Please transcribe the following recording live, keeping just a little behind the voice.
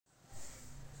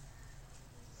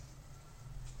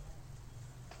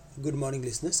Good morning,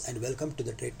 listeners, and welcome to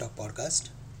the Trade Talk podcast.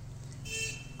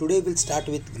 Today, we'll start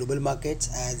with global markets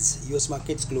as US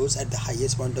markets close at the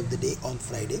highest point of the day on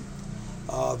Friday.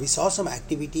 We saw some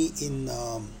activity in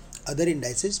other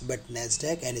indices, but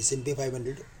Nasdaq and S&P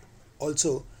 500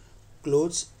 also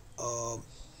closed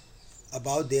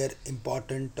above their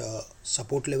important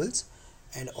support levels,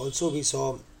 and also we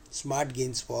saw smart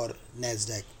gains for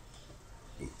Nasdaq.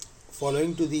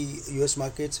 Following to the US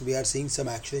markets, we are seeing some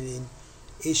action in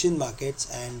Asian markets,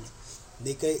 and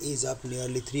Nikkei is up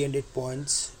nearly 300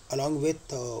 points. Along with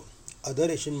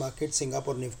other Asian markets,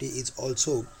 Singapore Nifty is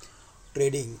also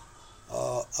trading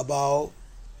above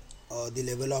the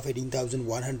level of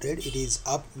 18,100. It is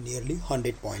up nearly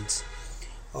 100 points.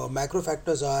 Macro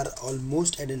factors are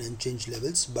almost at an unchanged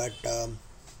levels, but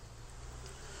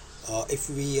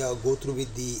if we go through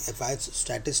with the FI's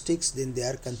statistics, then they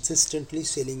are consistently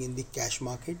selling in the cash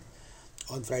market.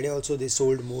 On Friday also they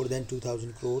sold more than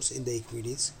 2000 crores in the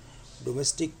equities.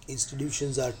 Domestic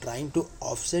institutions are trying to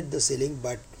offset the selling,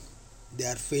 but they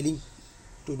are failing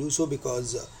to do so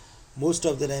because most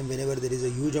of the time whenever there is a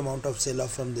huge amount of sell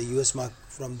off from the US mark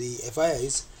from the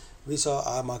FIIs, we saw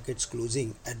our markets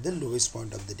closing at the lowest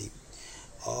point of the day.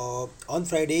 On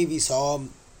Friday we saw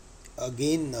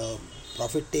again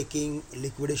profit taking,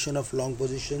 liquidation of long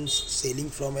positions, selling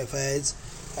from FIIs,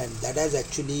 and that has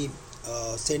actually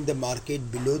sent the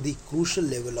market below the crucial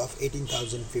level of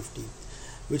 18,050,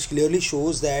 which clearly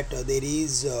shows that there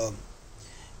is a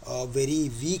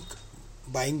very weak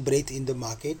buying breath in the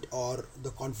market, or the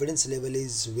confidence level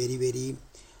is very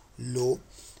low.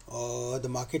 The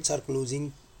markets are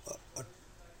closing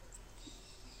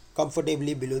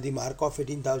comfortably below the mark of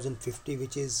 18,050,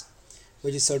 which is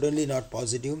certainly not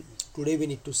positive. Today we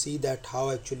need to see that how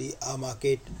actually our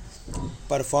market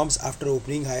performs after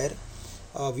opening higher.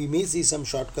 We may see some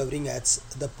short covering as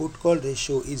the put call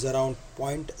ratio is around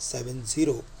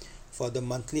 0.70 for the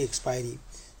monthly expiry,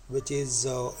 which is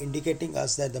indicating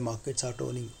us that the markets are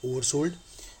turning oversold.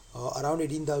 Around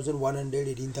 18,100,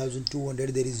 18,200,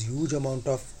 there is huge amount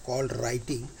of call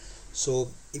writing. So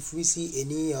if we see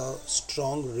any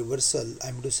strong reversal,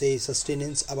 I'm to say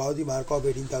sustenance above the mark of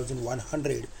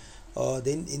 18,100,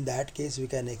 then in that case we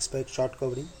can expect short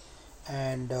covering,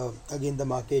 and again the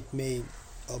market may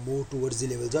move towards the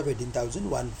levels of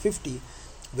 18,150,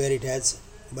 where it has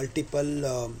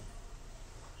multiple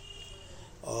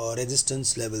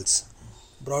resistance levels.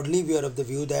 Broadly, we are of the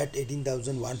view that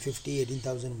 18,150,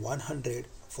 18,100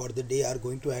 for the day are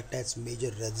going to act as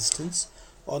major resistance.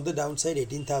 On the downside,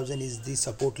 18,000 is the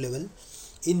support level.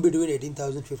 In between,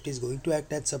 18,050 is going to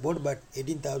act as support, but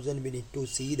 18,000 we need to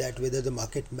see that whether the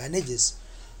market manages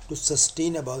to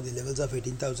sustain above the levels of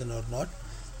 18,000 or not.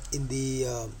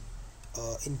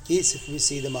 In case if we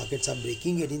see the markets are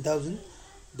breaking 18,000,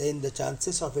 then the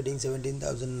chances of hitting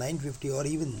 17,950 or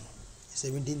even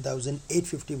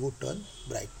 17,850 would turn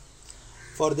bright.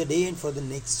 For the day and for the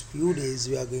next few days,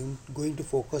 we are going to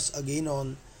focus again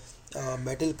on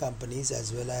metal companies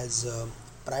as well as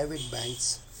private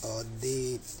banks.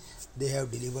 They have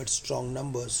delivered strong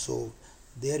numbers, so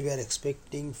there we are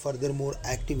expecting further more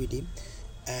activity,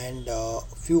 and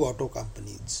few auto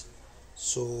companies.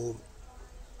 So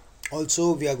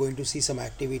also we are going to see some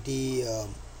activity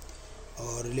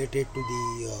related to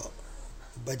the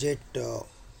budget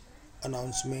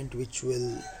announcement, which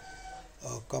will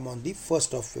come on the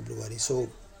 1st of February. So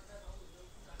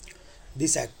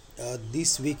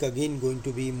this week again going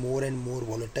to be more and more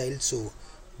volatile, so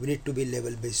we need to be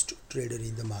level based trader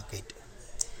in the market.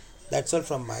 That's all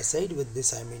from my side. With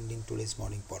this, I'm ending today's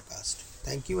morning podcast.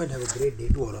 Thank you and have a great day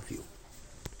to all of you.